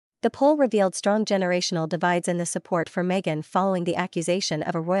The poll revealed strong generational divides in the support for Meghan following the accusation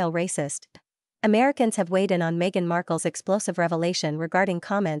of a royal racist. Americans have weighed in on Meghan Markle's explosive revelation regarding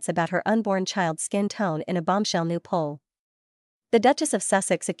comments about her unborn child's skin tone in a bombshell new poll. The Duchess of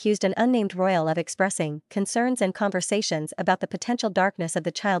Sussex accused an unnamed royal of expressing concerns and conversations about the potential darkness of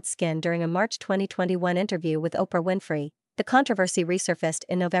the child's skin during a March 2021 interview with Oprah Winfrey. The controversy resurfaced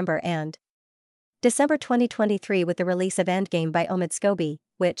in November and December 2023 with the release of Endgame by Omid Scobie,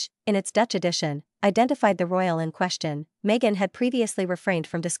 which, in its Dutch edition, identified the royal in question. Meghan had previously refrained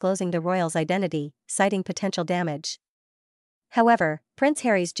from disclosing the royal's identity, citing potential damage. However, Prince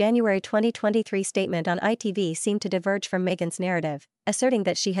Harry's January 2023 statement on ITV seemed to diverge from Meghan's narrative, asserting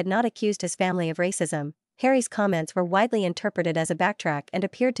that she had not accused his family of racism. Harry's comments were widely interpreted as a backtrack and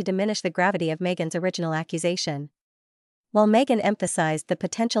appeared to diminish the gravity of Meghan's original accusation. While Meghan emphasized the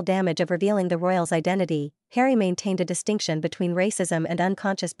potential damage of revealing the royal's identity, Harry maintained a distinction between racism and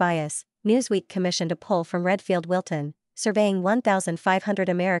unconscious bias. Newsweek commissioned a poll from Redfield Wilton, surveying 1,500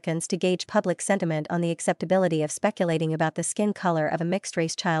 Americans to gauge public sentiment on the acceptability of speculating about the skin color of a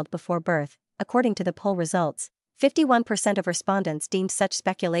mixed-race child before birth. According to the poll results, 51% of respondents deemed such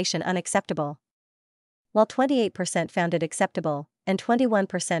speculation unacceptable, while 28% found it acceptable, and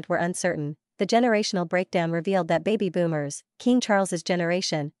 21% were uncertain. The generational breakdown revealed that baby boomers, King Charles's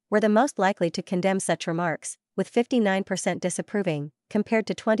generation, were the most likely to condemn such remarks, with 59% disapproving, compared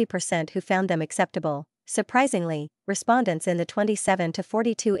to 20% who found them acceptable. Surprisingly, respondents in the 27 to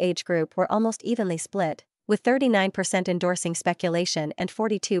 42 age group were almost evenly split, with 39% endorsing speculation and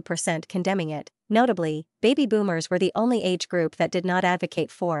 42% condemning it. Notably, baby boomers were the only age group that did not advocate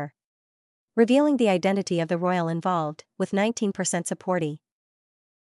for revealing the identity of the royal involved, with 19% supporting.